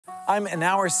I'm an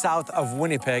hour south of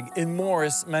Winnipeg in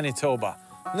Morris, Manitoba,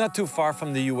 not too far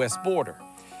from the US border.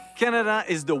 Canada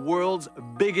is the world's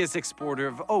biggest exporter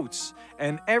of oats,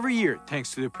 and every year,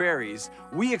 thanks to the prairies,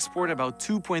 we export about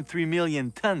 2.3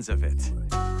 million tons of it.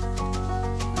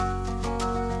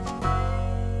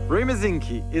 Ray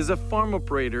Mazinki is a farm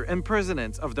operator and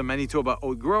president of the Manitoba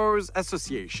Oat Growers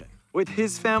Association. With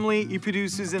his family, he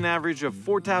produces an average of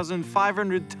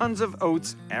 4,500 tons of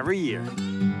oats every year.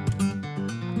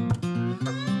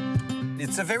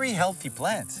 It's a very healthy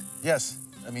plant. Yes.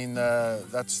 I mean,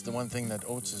 that's the one thing that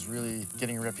oats is really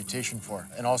getting a reputation for.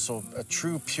 And also, a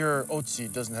true pure oat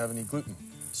seed doesn't have any gluten.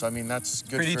 So, I mean, that's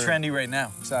good. Pretty trendy right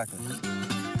now. Exactly.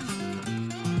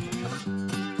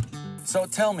 So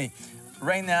tell me,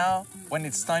 right now, when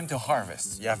it's time to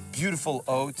harvest, you have beautiful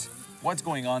oat. What's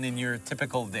going on in your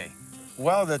typical day?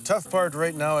 Well, the tough part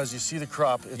right now, as you see the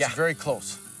crop, it's very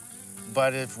close.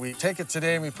 But if we take it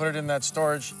today and we put it in that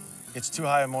storage, it's too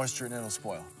high of moisture and it'll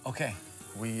spoil. Okay.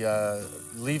 We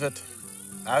leave it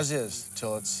as is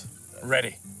till it's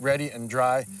ready and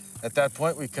dry. At that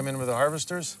point, we come in with the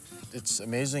harvesters. It's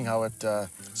amazing how it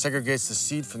segregates the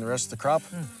seed from the rest of the crop.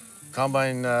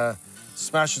 Combine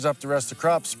smashes up the rest of the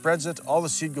crop, spreads it, all the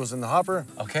seed goes in the hopper.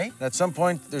 Okay. And at some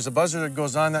point, there's a buzzer that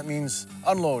goes on, that means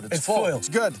unload, it's full, full. It's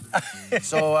good.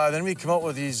 So then we come out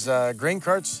with these grain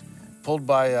carts pulled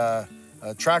by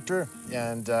a tractor,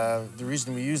 and the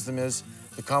reason we use them is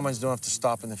the combines don't have to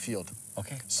stop in the field.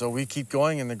 Okay. So we keep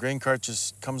going, and the grain cart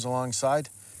just comes alongside,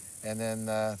 and then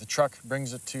the truck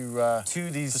brings it to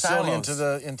these facility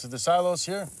silos. into the silos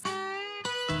here.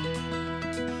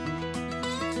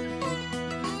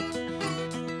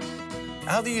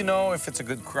 How do you know if it's a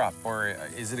good crop or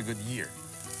is it a good year?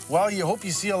 Well, you hope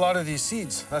you see a lot of these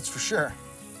seeds. That's for sure.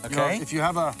 Okay. You know, if you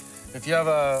have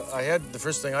a head, the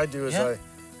first thing I do is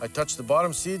I touch the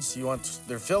bottom seeds. You want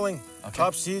their filling. Okay.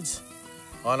 Top seeds.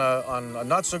 On a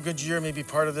not so good year, maybe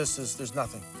part of this is there's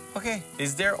nothing. Okay.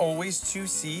 Is there always 2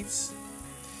 seeds?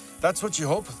 That's what you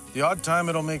hope. The odd time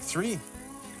it'll make 3,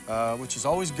 which is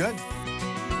always good.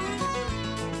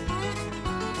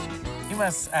 You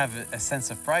must have a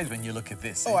sense of pride when you look at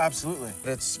this. Oh, absolutely.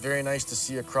 It's very nice to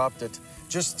see a crop that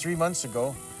just 3 months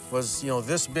ago was, you know,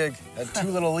 this big, had 2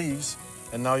 little leaves,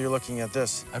 and now you're looking at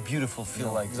this. A beautiful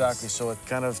field like exactly. this. So it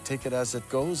kind of take it as it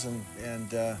goes, and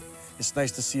it's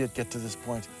nice to see it get to this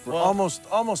point. We're well,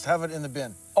 almost have it in the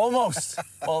bin. Almost.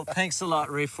 Well, thanks a lot,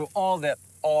 Ray, for all that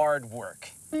hard work.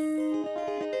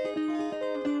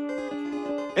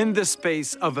 In the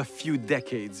space of a few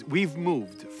decades, we've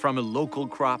moved from a local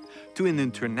crop to an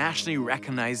internationally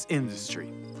recognized industry.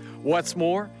 What's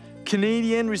more,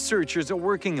 Canadian researchers are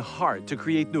working hard to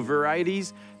create new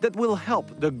varieties that will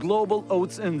help the global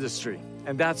oats industry.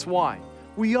 And that's why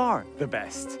we are the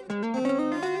best.